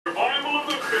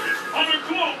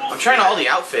trying all the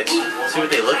outfits, see what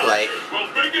they look like.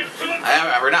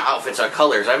 Or not outfits,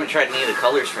 colors. I haven't tried any of the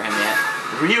colors for him yet.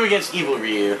 Ryu against Evil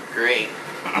Ryu. Great.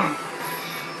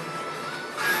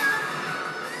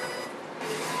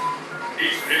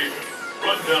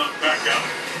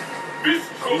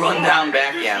 Run down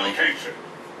back alley.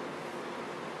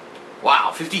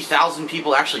 Wow, 50,000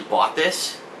 people actually bought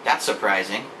this? That's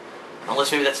surprising.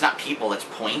 Unless maybe that's not people, that's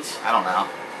points. I don't know.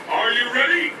 Are you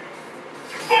ready?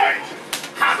 Fight!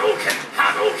 Hadouken!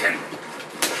 Hadouken!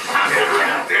 Hadouken!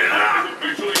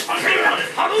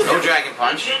 No Dragon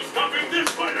Punch.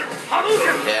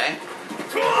 Okay.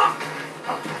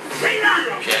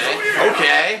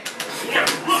 Okay.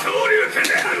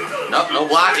 Nope, no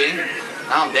blocking.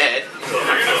 Now I'm dead.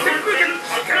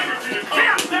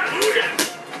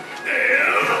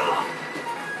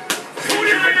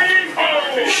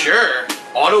 Sure.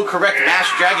 Auto-correct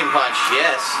mash Dragon Punch,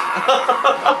 yes.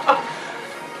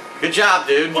 Good job,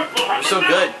 dude. You're so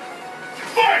good.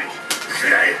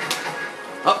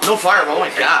 Oh, no fireball, oh my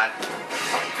god.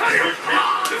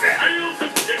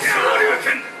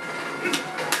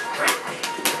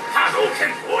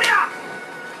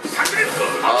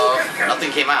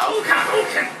 Nothing came out.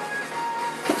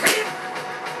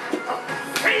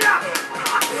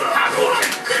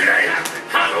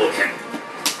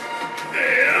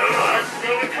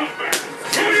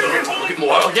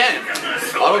 Again,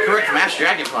 auto-correct mash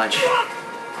Dragon Punch.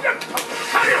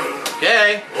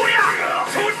 Okay.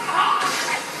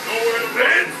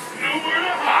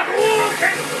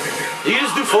 You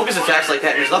just do focus attacks like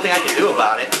that and there's nothing I can do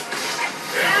about it.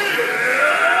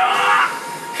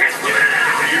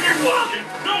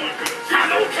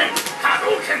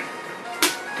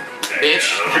 Bitch.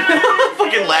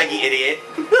 Fucking laggy idiot.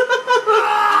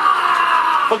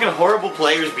 Fucking horrible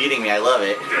players beating me, I love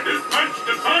it. This punch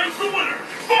decides the winner.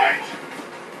 Fight!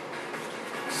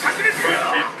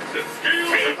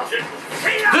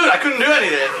 Dude, I couldn't do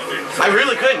anything. I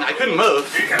really couldn't. I couldn't move.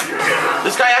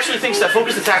 This guy actually thinks that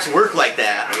focus attacks work like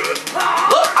that.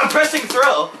 Look, I'm pressing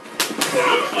throw.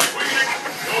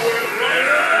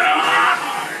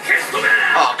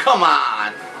 Oh, come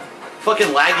on. Fucking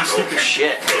laggy, stupid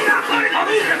shit.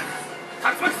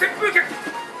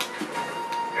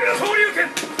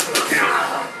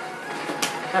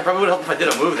 That probably would help if I did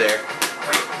a move there.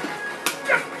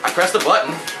 I pressed the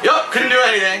button. Yup, couldn't do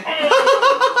anything.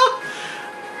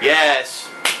 Yes.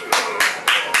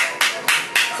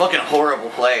 Fucking horrible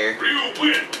player.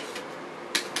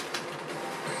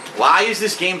 Why is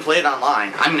this game played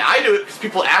online? I mean, I do it because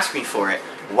people ask me for it.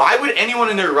 Why would anyone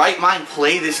in their right mind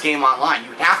play this game online?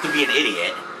 You have to be an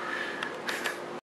idiot.